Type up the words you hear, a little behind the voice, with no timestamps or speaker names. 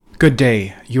Good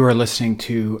day. You are listening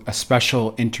to a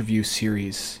special interview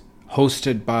series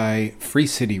hosted by Free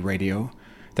City Radio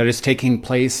that is taking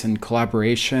place in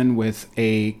collaboration with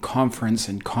a conference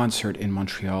and concert in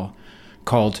Montreal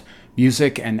called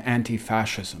Music and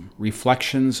Anti-Fascism: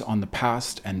 Reflections on the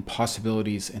Past and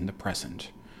Possibilities in the Present.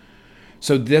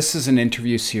 So this is an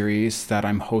interview series that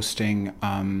I'm hosting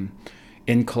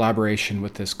in collaboration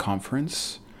with this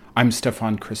conference. I'm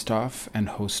Stefan Christoph and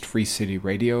host Free City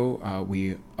Radio.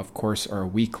 We, of course, are a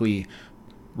weekly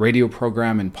radio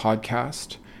program and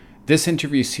podcast. This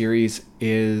interview series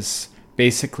is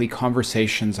basically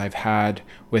conversations I've had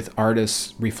with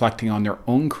artists reflecting on their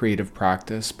own creative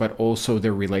practice, but also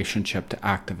their relationship to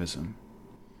activism.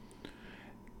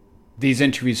 These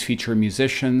interviews feature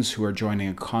musicians who are joining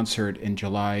a concert in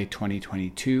July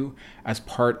 2022 as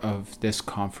part of this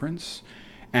conference.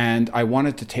 And I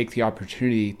wanted to take the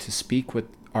opportunity to speak with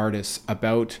artists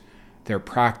about their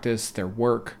practice, their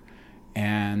work,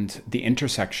 and the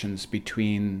intersections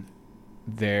between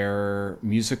their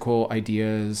musical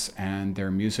ideas and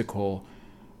their musical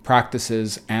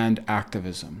practices and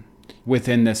activism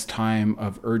within this time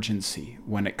of urgency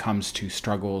when it comes to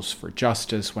struggles for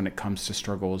justice, when it comes to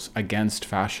struggles against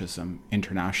fascism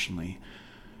internationally.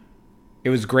 It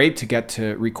was great to get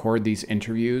to record these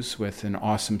interviews with an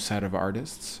awesome set of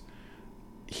artists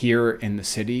here in the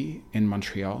city, in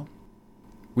Montreal.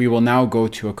 We will now go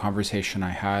to a conversation I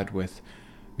had with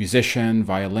musician,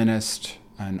 violinist,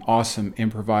 an awesome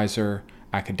improviser,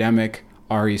 academic,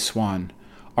 Ari Swan.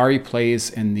 Ari plays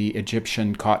in the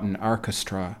Egyptian Cotton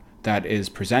Orchestra that is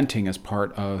presenting as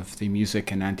part of the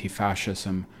Music and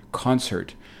Anti-Fascism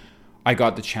concert. I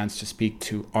got the chance to speak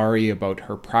to Ari about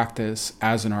her practice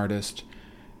as an artist,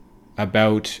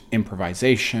 about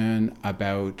improvisation,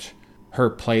 about her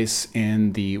place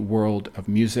in the world of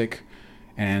music.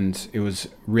 And it was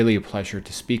really a pleasure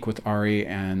to speak with Ari,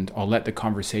 and I'll let the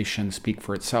conversation speak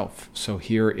for itself. So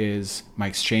here is my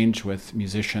exchange with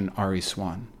musician Ari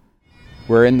Swan.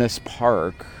 We're in this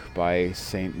park by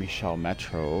Saint Michel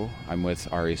Metro. I'm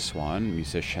with Ari Swan,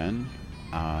 musician,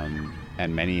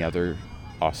 and many other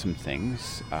awesome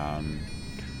things.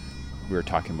 We were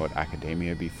talking about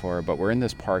academia before, but we're in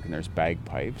this park and there's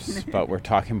bagpipes, but we're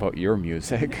talking about your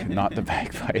music, not the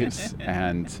bagpipes,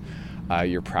 and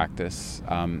your practice.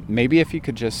 Maybe if you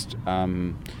could just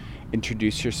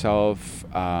introduce yourself.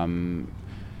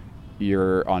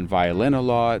 You're on violin a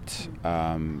lot,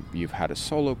 you've had a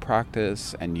solo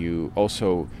practice, and you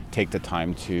also take the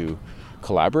time to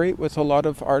collaborate with a lot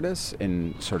of artists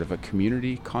in sort of a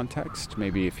community context.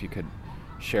 Maybe if you could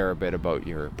share a bit about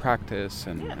your practice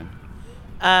and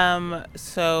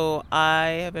So I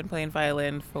have been playing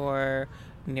violin for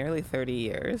nearly 30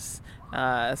 years.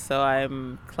 So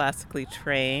I'm classically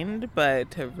trained,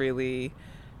 but to really,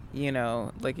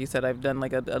 like you said, I've done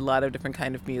like a lot of different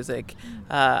kind of music.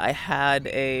 I had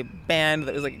a band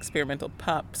that was like experimental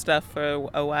pop stuff for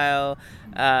a while.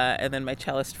 And then my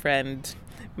cellist friend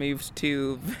moved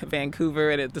to Vancouver,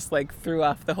 and it just like threw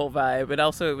off the whole vibe. And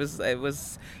also it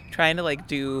was trying to like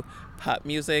do pop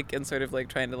music and sort of like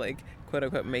trying to like quote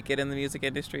unquote make it in the music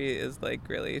industry is like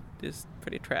really just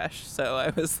pretty trash. So I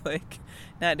was like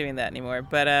not doing that anymore.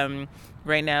 But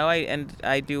right now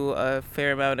I do a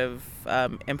fair amount of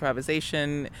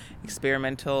improvisation,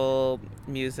 experimental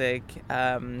music.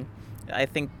 I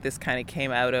think this kind of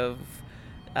came out of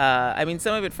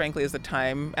some of it frankly is the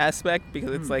time aspect,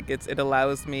 because it's like it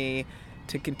allows me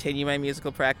to continue my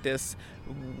musical practice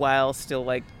while still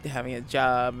like having a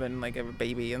job and like have a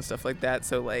baby and stuff like that.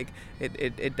 So like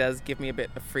it does give me a bit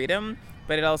of freedom,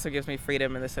 but it also gives me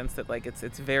freedom in the sense that like it's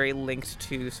very linked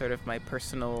to sort of my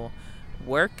personal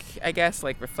work, I guess,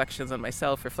 like reflections on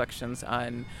myself, reflections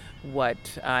on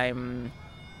what I'm,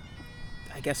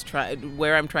 I guess,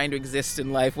 where I'm trying to exist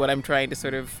in life, what I'm trying to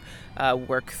sort of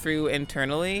work through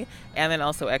internally, and then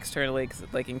also externally, because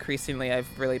like increasingly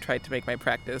I've really tried to make my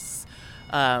practice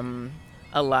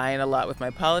align a lot with my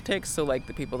politics. So like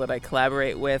the people that I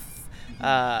collaborate with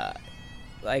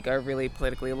like are really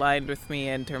politically aligned with me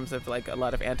in terms of like a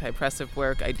lot of anti-oppressive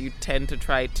work. I do tend to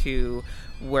try to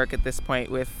work at this point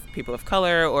with people of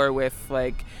color or with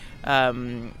like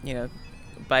BIPOC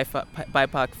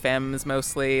femmes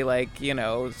mostly, like,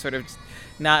 sort of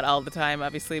not all the time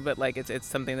obviously, but like it's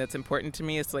something that's important to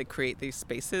me, is to like create these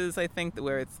spaces, I think,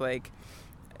 where it's like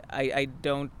I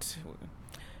don't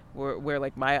where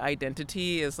like my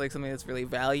identity is like something that's really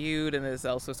valued and is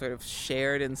also sort of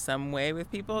shared in some way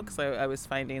with people, because I was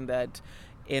finding that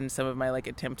in some of my like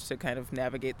attempts to kind of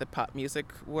navigate the pop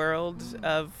music world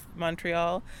of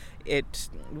Montreal, it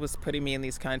was putting me in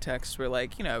these contexts where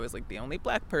like, I was like the only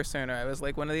black person, or I was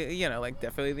like one of the, like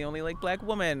definitely the only like black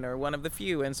woman, or one of the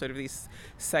few, and sort of these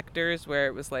sectors where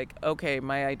it was like, okay,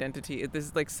 my identity, this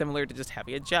is like similar to just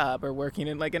having a job or working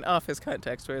in like an office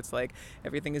context where it's like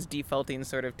everything is defaulting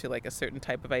sort of to like a certain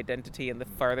type of identity, and the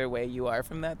farther away you are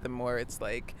from that, the more it's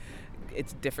like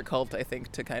it's difficult, I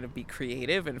think, to kind of be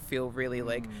creative and feel really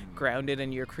like grounded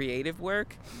in your creative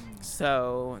work.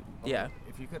 So yeah.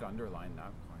 If you could underline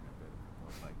that point a bit,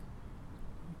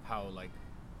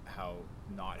 how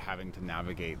not having to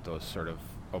navigate those sort of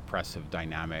oppressive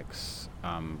dynamics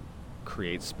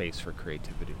creates space for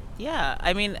creativity. Yeah,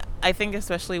 I mean, I think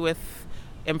especially with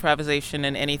improvisation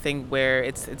and anything where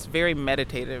it's very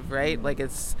meditative, right? Like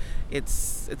it's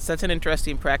such an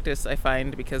interesting practice, I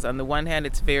find, because on the one hand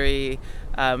it's very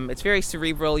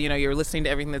cerebral. You're listening to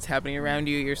everything that's happening around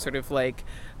you. You're sort of like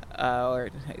I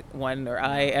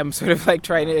am sort of like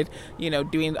trying to,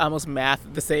 doing almost math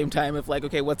at the same time of like,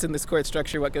 okay, what's in this chord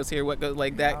structure, what goes here, what goes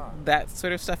like that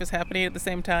sort of stuff is happening at the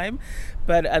same time.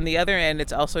 But on the other end,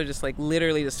 it's also just like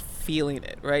literally just feeling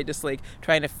it, right? Just like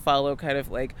trying to follow kind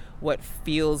of like what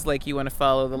feels like you want to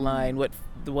follow the line, what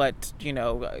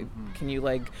can you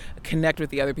like connect with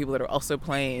the other people that are also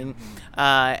playing,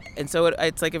 and so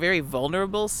it's like a very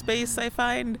vulnerable space, I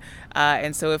find,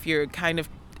 and so if you're kind of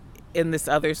in this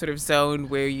other sort of zone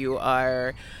where you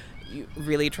are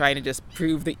really trying to just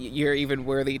prove that you're even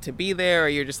worthy to be there, or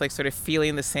you're just like sort of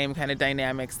feeling the same kind of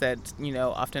dynamics that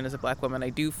often as a black woman I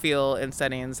do feel in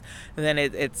settings, then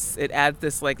it adds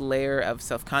this like layer of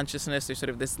self-consciousness, or sort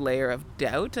of this layer of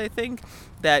doubt, I think,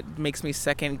 that makes me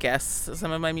second guess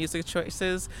some of my music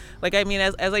choices. Like, I mean,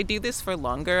 as I do this for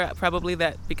longer, probably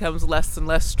that becomes less and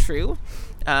less true,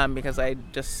 because I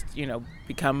just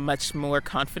become much more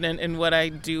confident in what I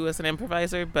do as an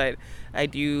improviser. But I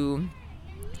do,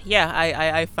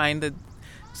 I find that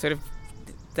sort of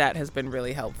that has been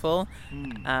really helpful.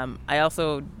 I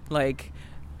also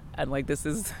this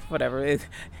is whatever,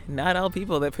 not all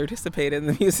people that participate in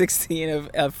the music scene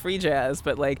of free jazz,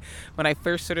 but like when I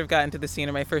first sort of got into the scene,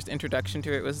 or my first introduction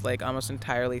to it was like almost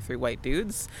entirely through white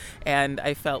dudes, and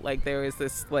I felt like there was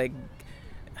this like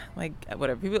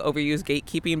whatever, people overuse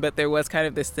gatekeeping, but there was kind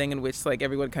of this thing in which like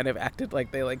everyone kind of acted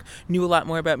like they like knew a lot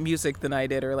more about music than I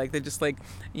did, or like they just like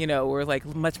were like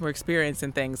much more experienced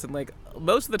in things, and like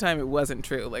most of the time it wasn't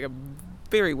true. Like I'm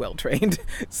very well trained,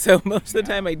 so most of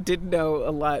the time I did know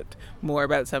a lot more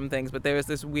about some things, but there was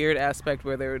this weird aspect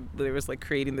where there was like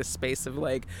creating this space of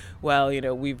like, well,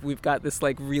 we've got this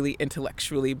like really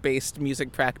intellectually based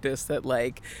music practice that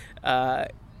like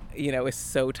is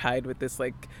so tied with this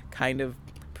like kind of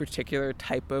particular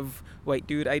type of white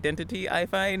dude identity, I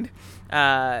find.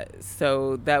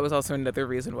 So that was also another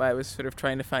reason why I was sort of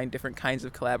trying to find different kinds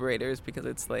of collaborators, because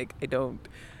it's like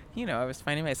I was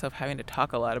finding myself having to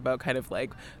talk a lot about kind of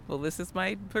like, well, this is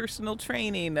my personal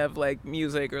training of like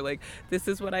music, or like this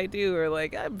is what I do, or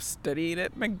like I'm studying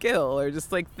at McGill, or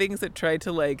just like things that try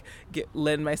to like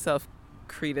lend myself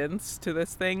credence to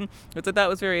this thing, which I thought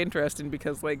was very interesting,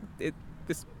 because like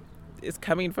this is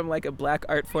coming from like a black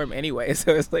art form anyway,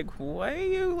 so it's like, why are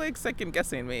you like second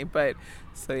guessing me? But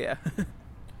so yeah.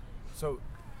 So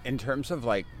in terms of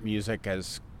like music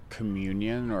as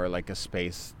communion, or like a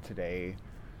space today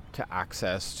to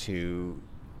access, to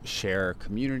share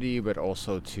community, but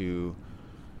also to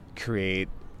create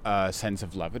a sense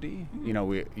of levity,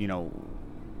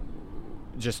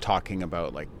 just talking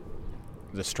about like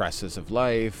the stresses of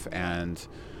life, and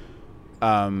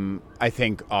I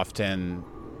think often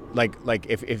like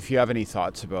if you have any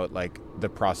thoughts about like the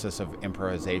process of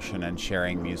improvisation and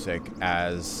sharing music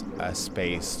as a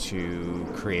space to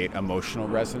create emotional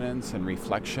resonance and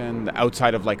reflection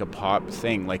outside of like a pop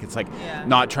thing, like it's like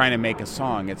not trying to make a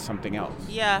song, it's something else.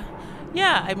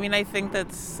 I mean, I think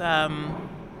that's I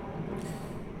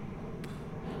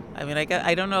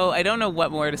don't know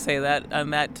what more to say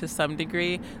on that to some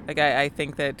degree. Like I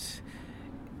think that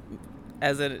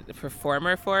as a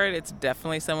performer for it, it's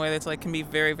definitely somewhere that's like can be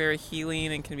very, very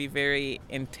healing and can be very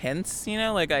intense.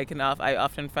 Like I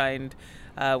often find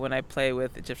when I play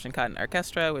with Egyptian Cotton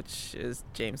Orchestra, which is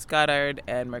James Goddard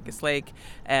and Marcus Lake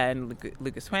and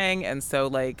Lucas Huang, and so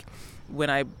like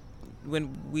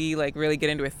when we like really get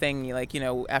into a thing, you like,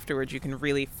 afterwards you can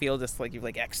really feel just like you've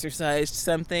like exercised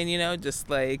something, just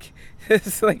like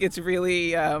it's like it's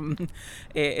really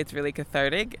it's really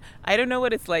cathartic. I don't know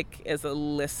what it's like as a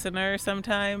listener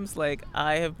sometimes. Like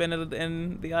I have been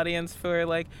in the audience for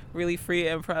like really free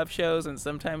improv shows, and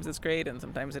sometimes it's great and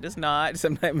sometimes it is not.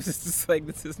 Sometimes it's just like,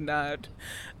 this is not,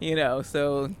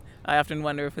 so I often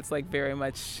wonder if it's like very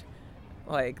much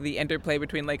like the interplay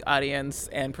between like audience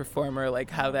and performer, like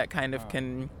how that kind of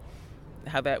can,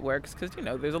 how that works. Because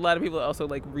there's a lot of people that also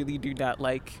like really do not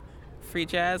like free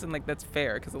jazz, and like that's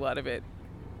fair because a lot of it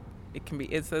can be,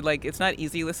 it's like it's not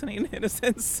easy listening in a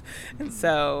sense. And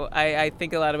so I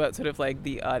think a lot about sort of like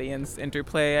the audience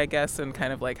interplay, I guess, and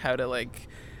kind of like how to like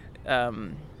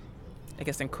I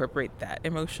guess incorporate that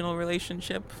emotional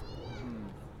relationship.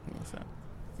 So.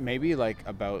 Maybe like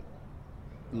about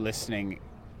listening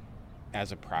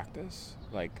as a practice,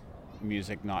 like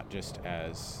music not just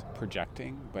as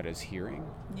projecting but as hearing.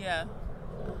 Yeah.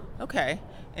 Okay.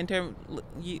 Can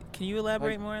you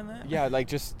elaborate more on that? Yeah, like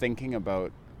just thinking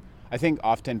about, I think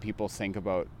often people think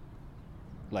about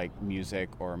like music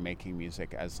or making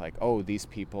music as like, oh, these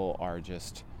people are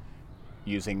just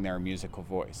using their musical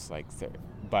voice, like,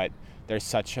 but there's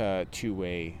such a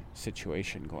two-way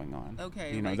situation going on.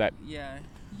 Okay. You know, like, that.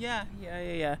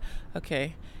 Yeah.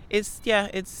 Okay. It's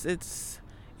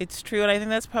true, and I think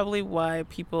that's probably why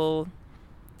people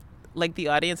like the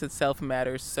audience itself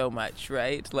matters so much,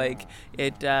 right? Like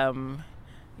it, the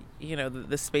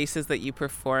spaces that you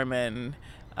perform in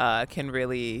can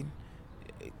really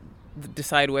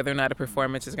decide whether or not a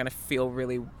performance is going to feel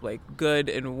really like good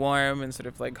and warm and sort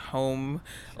of like home,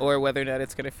 or whether or not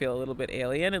it's going to feel a little bit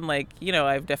alien. And like,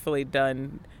 I've definitely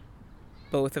done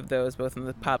both of those, both in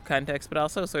the pop context, but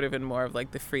also sort of in more of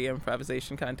like the free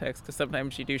improvisation context. Because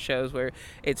sometimes you do shows where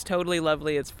it's totally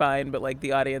lovely, it's fine, but like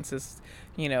the audience is,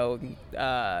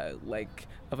 like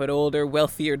of an older,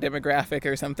 wealthier demographic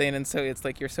or something, and so it's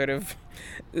like you're sort of,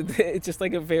 it's just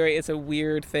like it's a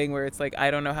weird thing where it's like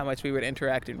I don't know how much we would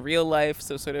interact in real life.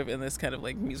 So sort of in this kind of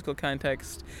like musical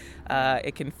context,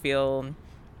 it can feel.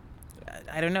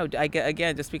 I don't know.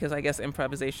 Again, just because I guess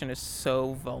improvisation is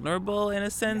so vulnerable in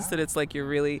a sense that it's like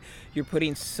you're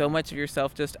putting so much of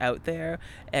yourself just out there,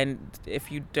 and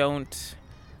if you don't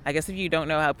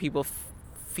know how people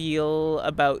feel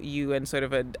about you in sort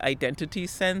of an identity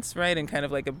sense, right, and kind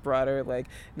of like a broader, like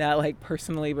not like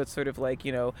personally, but sort of like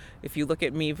if you look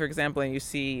at me, for example, and you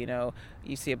see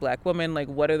a black woman, like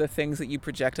what are the things that you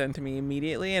project onto me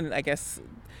immediately, and I guess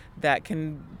that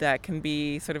can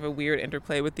be sort of a weird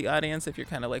interplay with the audience if you're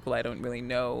kind of like, well, I don't really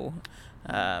know.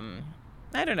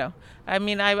 I don't know. I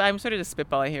mean, I'm sort of just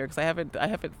spitballing here because I haven't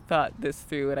thought this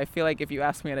through, and I feel like if you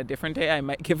ask me on a different day, I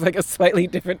might give like a slightly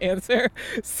different answer.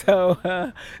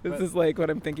 So this is like what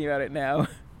I'm thinking about it now.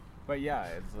 But yeah,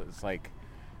 it's like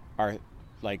our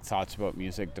like thoughts about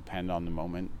music depend on the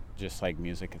moment, just like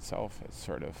music itself. It's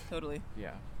sort of totally.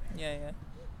 Yeah.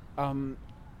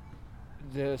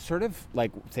 The sort of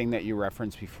like thing that you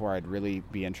referenced before, I'd really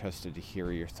be interested to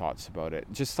hear your thoughts about it.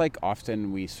 Just like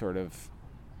often we sort of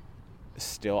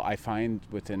still, I find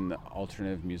within the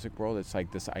alternative music world, it's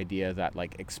like this idea that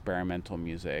like experimental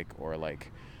music or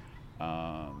like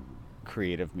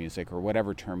creative music or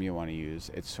whatever term you want to use,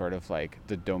 it's sort of like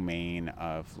the domain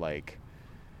of like,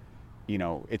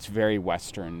 it's very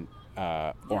Western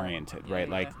oriented, right?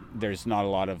 Yeah. Like there's not a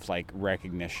lot of like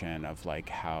recognition of like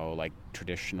how like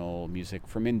traditional music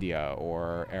from India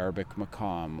or Arabic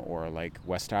maqam or like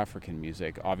West African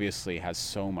music obviously has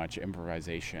so much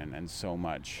improvisation and so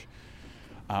much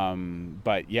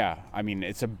but yeah, I mean,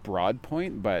 it's a broad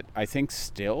point, but I think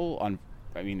still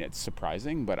it's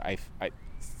surprising, but I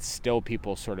still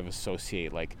people sort of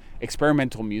associate like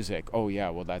experimental music. Oh yeah,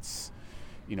 well that's,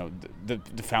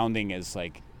 the founding is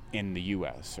like in the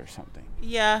US or something.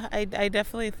 Yeah, I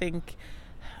definitely think,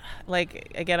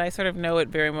 like, again, I sort of know it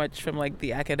very much from like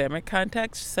the academic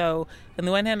context. So on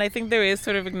the one hand, I think there is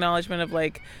sort of acknowledgement of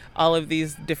like all of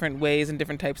these different ways and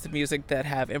different types of music that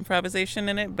have improvisation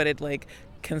in it, but it like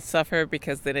can suffer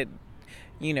because then it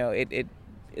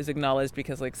is acknowledged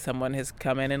because like someone has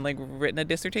come in and like written a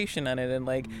dissertation on it, and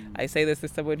like I say this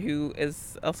as someone who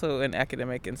is also an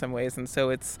academic in some ways, and so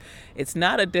it's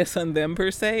not a diss on them per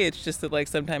se. It's just that like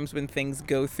sometimes when things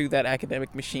go through that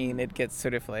academic machine, it gets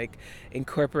sort of like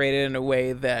incorporated in a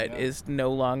way that is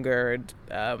no longer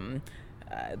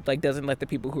like doesn't let the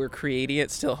people who are creating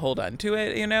it still hold on to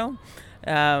it,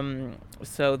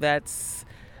 so that's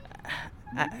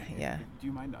yeah. Do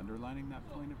you mind underlining that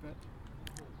point a bit?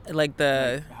 Like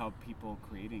how people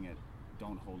creating it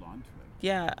don't hold on to it.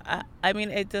 Yeah, I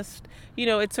mean, it just,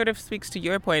 it sort of speaks to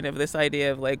your point of this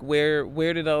idea of like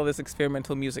where did all this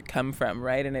experimental music come from,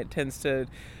 right? And it tends to,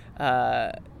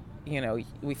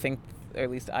 we think, or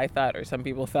at least I thought, or some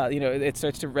people thought, it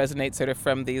starts to resonate sort of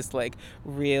from these like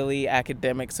really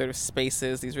academic sort of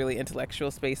spaces, these really intellectual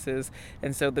spaces,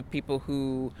 and so the people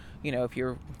who,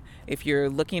 if you're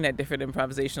looking at different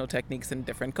improvisational techniques in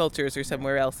different cultures or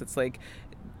somewhere else, it's like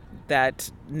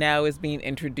that now is being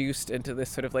introduced into this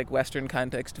sort of like Western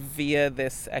context via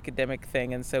this academic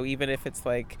thing. And so even if it's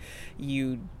like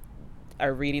you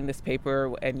are reading this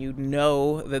paper and you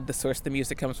know that the source of the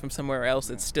music comes from somewhere else,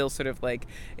 it's still sort of like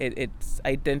it's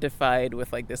identified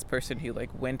with like this person who like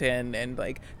went in and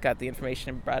like got the information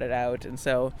and brought it out. And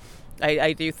so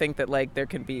I do think that like there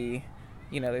can be,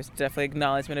 there's definitely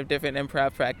acknowledgement of different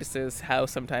improv practices. How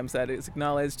sometimes that is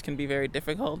acknowledged can be very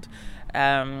difficult.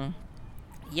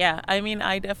 Yeah, I mean,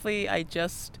 I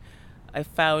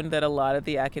found that a lot of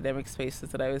the academic spaces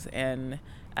that I was in,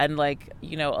 and like,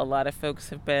 a lot of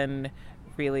folks have been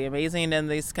really amazing in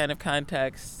these kind of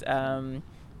contexts. I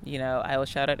will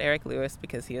shout out Eric Lewis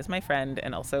because he is my friend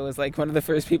and also was like one of the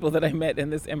first people that I met in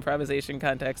this improvisation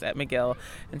context at McGill.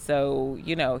 And so,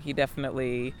 he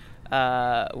definitely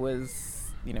was,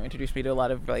 introduced me to a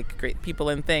lot of like great people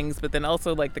and things, but then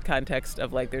also like the context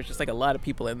of like there's just like a lot of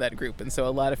people in that group. And so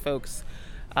a lot of folks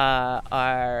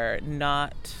are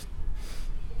not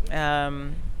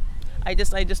I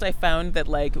found that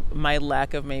like my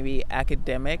lack of maybe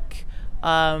academic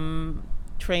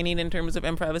training in terms of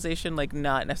improvisation, like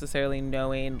not necessarily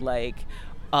knowing like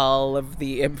all of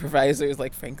the improvisers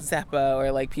like Frank Zappa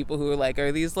or like people who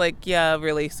are these like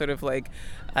really sort of like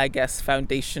I guess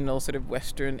foundational sort of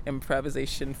Western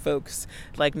improvisation folks,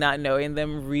 like not knowing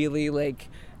them really like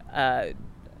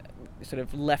sort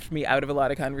of left me out of a lot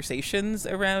of conversations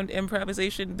around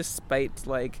improvisation, despite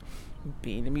like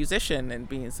being a musician and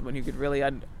being someone who could really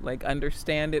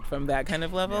understand it from that kind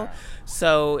of level. Yeah.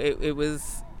 So it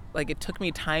was like it took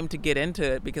me time to get into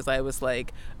it because I was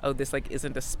like, oh, this like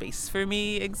isn't a space for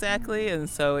me exactly. And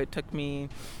so it took me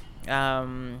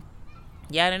I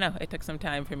don't know, it took some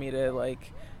time for me to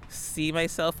like see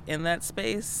myself in that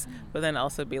space, but then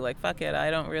also be like, fuck it,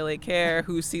 I don't really care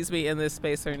who sees me in this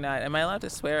space or not. Am I allowed to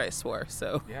swear? I swore,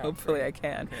 so yeah, hopefully I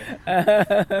can.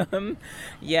 Okay.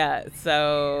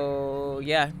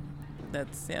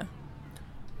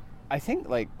 I think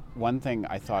like one thing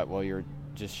I thought while you're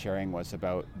just sharing was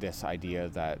about this idea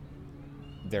that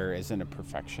there isn't a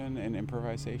perfection in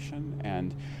improvisation,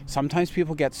 and sometimes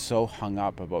people get so hung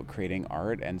up about creating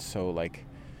art and so like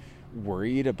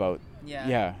worried about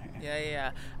Yeah.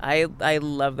 I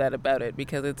love that about it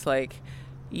because it's like,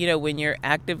 when you're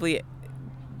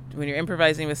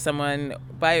improvising with someone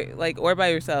by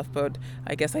yourself, but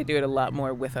I guess I do it a lot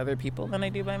more with other people than I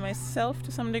do by myself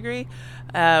to some degree.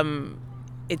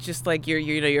 It's just like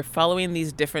you're following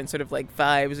these different sort of like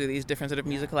vibes or these different sort of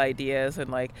musical ideas,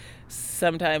 and like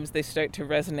sometimes they start to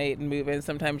resonate and move in.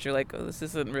 Sometimes you're like, oh, this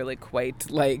isn't really quite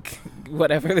like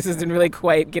whatever. This isn't really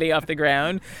quite getting off the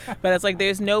ground. But it's like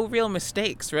there's no real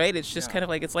mistakes, right? It's just kind of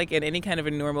like it's like in any kind of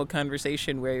a normal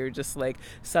conversation where you're just like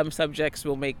some subjects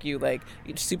will make you like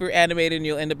super animated and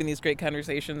you'll end up in these great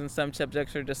conversations, and some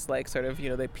subjects are just like sort of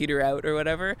they peter out or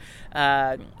whatever.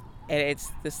 And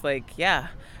it's this like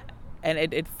and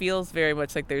it feels very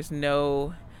much like there's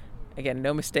no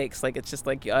mistakes. Like it's just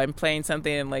like I'm playing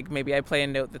something and like maybe I play a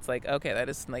note that's like, okay, that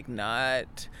is like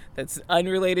that's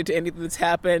unrelated to anything that's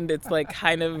happened. It's like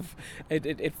kind of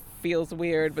it feels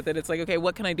weird, but then it's like, okay,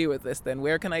 what can I do with this then?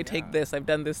 Where can I take this? I've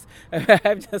done this.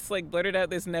 I've just like blurted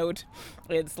out this note.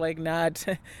 It's like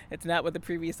it's not what the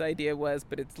previous idea was,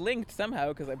 but it's linked somehow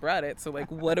because I brought it. So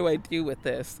like, what do I do with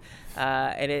this?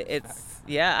 And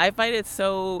I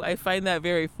find that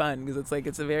very fun because it's like,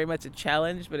 it's very much a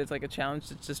challenge, but it's like a challenge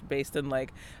that's just based on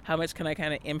like, how much can I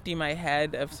kind of empty my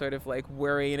head of sort of like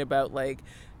worrying about like,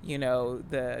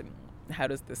 how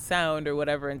does this sound or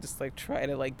whatever, and just like try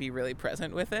to like be really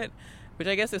present with it, which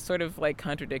I guess is sort of like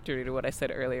contradictory to what I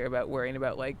said earlier about worrying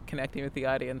about like connecting with the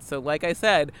audience. So like I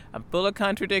said, I'm full of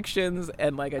contradictions,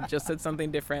 and like I just said something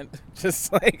different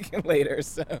just like later.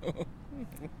 So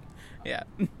yeah.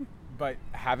 But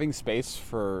having space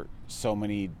for so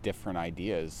many different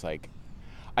ideas, like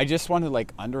I just want to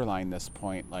like underline this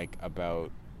point like about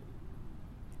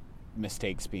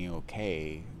mistakes being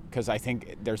okay, because I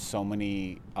think there's so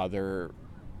many other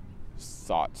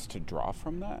thoughts to draw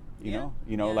from that, you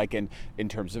know, like in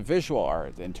terms of visual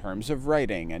art, in terms of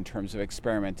writing, in terms of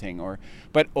experimenting,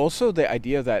 but also the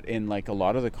idea that in like a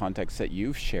lot of the contexts that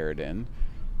you've shared in,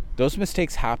 those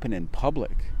mistakes happen in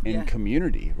public, in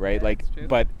community, right?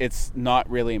 But it's not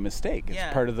really a mistake.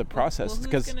 It's part of the process. Well,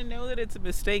 who's going to know that it's a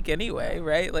mistake anyway,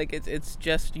 right? Like it's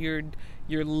just you're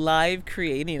live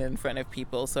creating in front of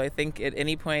people. So I think at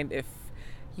any point, if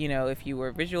you were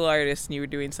a visual artist and you were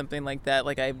doing something like that,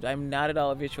 like I'm not at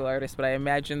all a visual artist, but I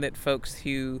imagine that folks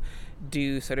who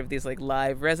do sort of these like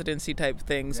live residency type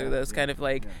things or those kind of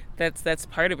like that's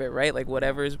part of it, right? Like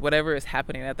whatever is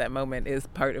happening at that moment is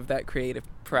part of that creative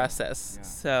process.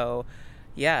 So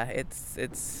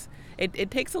it's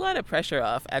it takes a lot of pressure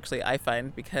off, actually, I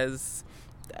find, because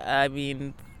I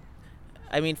mean,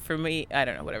 for me, I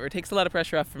don't know, whatever. It takes a lot of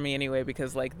pressure off for me anyway,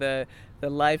 because like the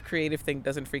live creative thing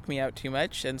doesn't freak me out too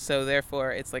much, and so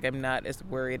therefore it's like I'm not as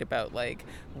worried about like,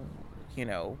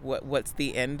 what's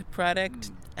the end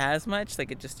product as much.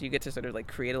 Like, it just, you get to sort of like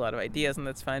create a lot of ideas, and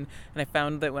that's fun. And I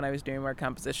found that when I was doing more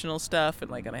compositional stuff, and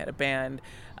like when I had a band,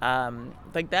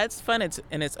 like that's fun. It's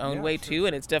in its own way too,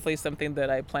 and it's definitely something that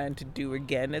I plan to do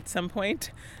again at some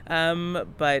point.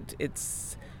 But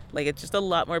it's like, it's just a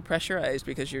lot more pressurized,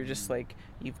 because you're just like,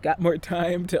 you've got more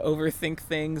time to overthink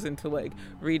things and to like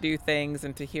redo things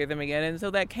and to hear them again. And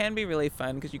so that can be really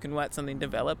fun, because you can watch something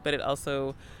develop, but it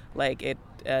also like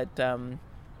I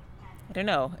don't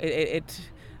know, it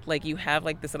like, you have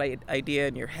like this idea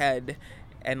in your head,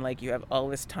 and like you have all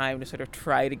this time to sort of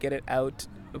try to get it out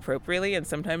appropriately, and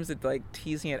sometimes it like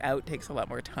teasing it out takes a lot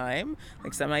more time.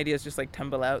 Like, some ideas just like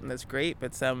tumble out and that's great,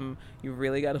 but some you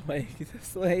really gotta like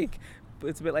just like,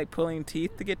 it's a bit like pulling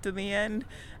teeth to get to the end,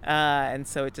 and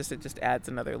so it just adds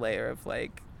another layer of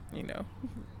like,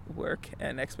 work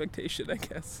and expectation, I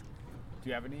guess. Do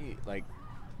you have any like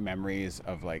memories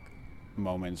of like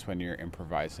moments when you're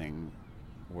improvising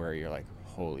where you're like,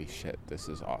 holy shit, this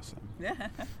is awesome?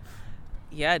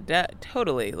 Yeah,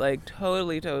 totally. Like,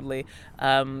 totally.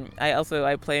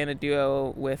 I play in a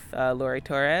duo with Lori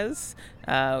Torres.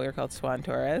 We're called Swan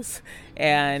Torres.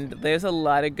 And there's a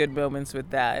lot of good moments with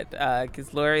that,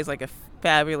 because Lori's like a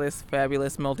fabulous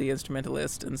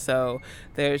multi-instrumentalist. And so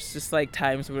there's just like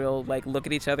times where we'll like look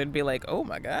at each other and be like, oh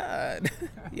my God,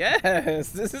 yes,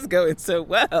 this is going so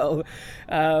well.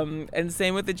 And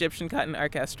same with Egyptian Cotton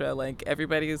Orchestra. Like,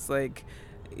 everybody's like,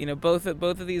 both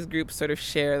of these groups sort of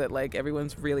share that like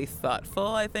everyone's really thoughtful,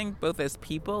 I think, both as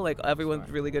people. Like, everyone's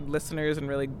really good listeners and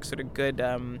really sort of good,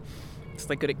 just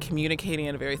like good at communicating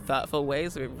in a very thoughtful way,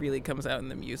 so it really comes out in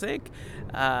the music.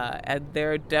 And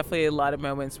there are definitely a lot of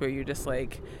moments where you're just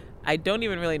like, I don't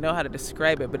even really know how to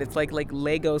describe it, but it's like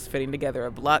Legos fitting together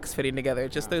or blocks fitting together.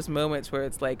 Just those moments where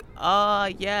it's like,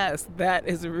 yes, that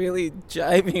is really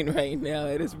jiving right now.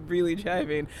 It is really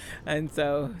jiving. And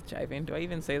so, jiving, do I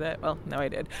even say that? Well, no, I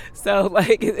did. So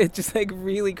like, it's just like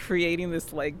really creating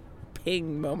this like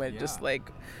ping moment, just like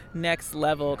next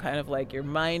level, kind of like your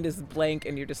mind is blank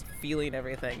and you're just feeling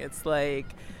everything. It's like,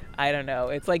 I don't know,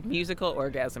 it's like musical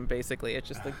orgasm, basically. It's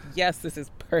just like, yes, this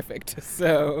is perfect.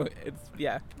 So it's,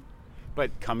 yeah.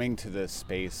 But coming to this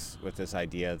space with this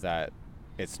idea that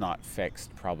it's not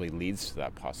fixed probably leads to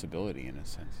that possibility in a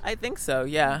sense. I think so,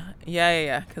 yeah.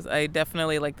 Because I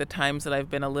definitely, like, the times that I've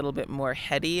been a little bit more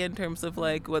heady in terms of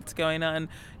like what's going on,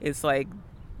 it's like,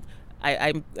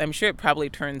 I'm sure it probably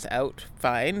turns out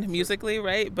fine musically,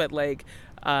 right? But like,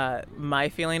 my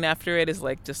feeling after it is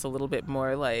like just a little bit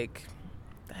more like,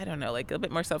 I don't know, like a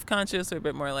bit more self-conscious, or a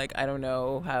bit more like, I don't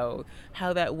know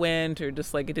how that went, or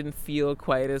just like it didn't feel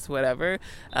quite as whatever.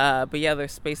 But yeah,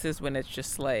 there's spaces when it's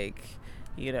just like,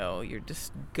 you're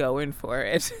just going for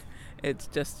it. It's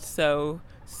just so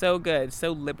good,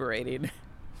 so liberating.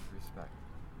 Respect.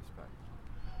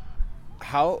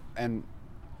 How,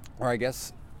 or I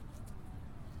guess,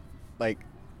 like,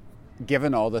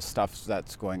 given all the stuff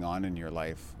that's going on in your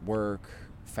life, work,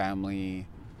 family,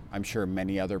 I'm sure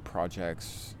many other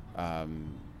projects,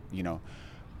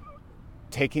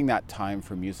 taking that time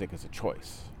for music is a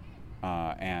choice,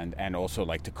 and also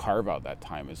like to carve out that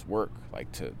time is work, like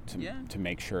to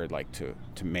make sure, like to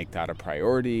make that a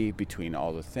priority between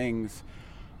all the things.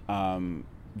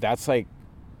 That's like,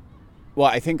 well,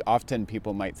 I think often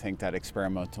people might think that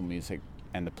experimental music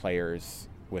and the players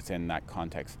within that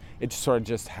context, it sort of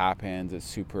just happens. It's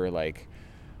super like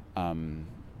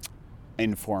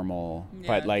informal,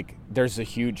 but like there's a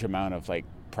huge amount of like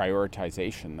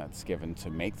prioritization that's given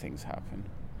to make things happen.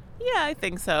 Yeah, I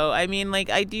think so. I mean, like,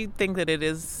 I do think that it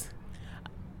is,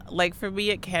 like, for me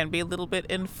it can be a little bit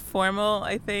informal,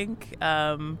 I think.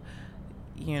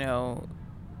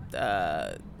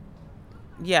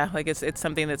 Like it's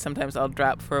something that sometimes I'll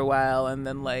drop for a while and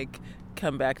then like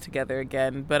come back together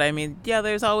again. But I mean, yeah,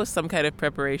 there's always some kind of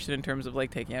preparation in terms of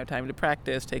like taking out time to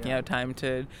practice, taking out time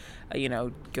to,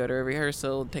 go to a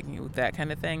rehearsal, taking that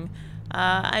kind of thing.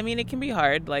 I mean, it can be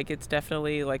hard. Like, it's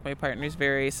definitely like my partner's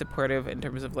very supportive in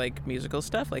terms of like musical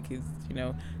stuff. Like, he's,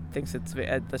 thinks it's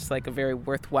just like a very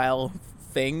worthwhile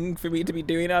thing for me to be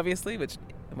doing, obviously, which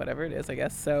whatever it is, I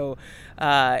guess. So,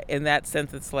 in that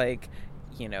sense, it's like,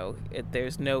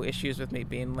 there's no issues with me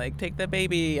being like, take the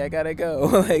baby, I gotta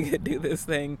go, like, do this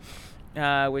thing,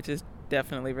 which is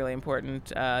definitely really important.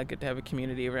 Good to have a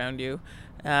community around you.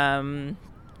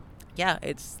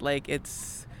 It's like,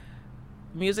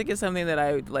 music is something that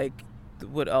I like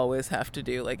would always have to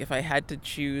do. Like if I had to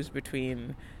choose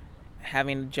between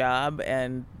having a job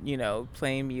and,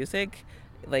 playing music,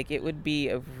 like it would be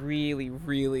a really,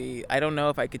 really, I don't know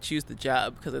if I could choose the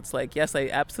job, because it's like, yes, I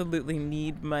absolutely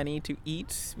need money to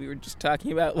eat. We were just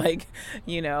talking about like,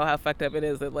 how fucked up it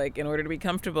is that like in order to be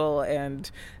comfortable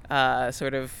and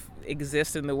sort of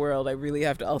exist in the world, I really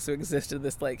have to also exist in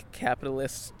this like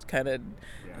capitalist kind of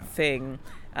thing.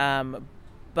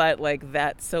 But like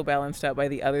that's so balanced out by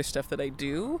the other stuff that I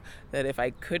do, that if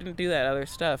I couldn't do that other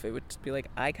stuff, it would just be like,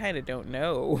 I kind of don't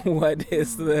know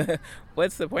what's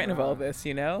the point of all this,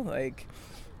 like,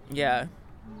 yeah.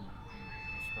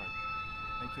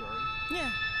 Thank you, Ari.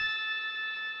 Yeah.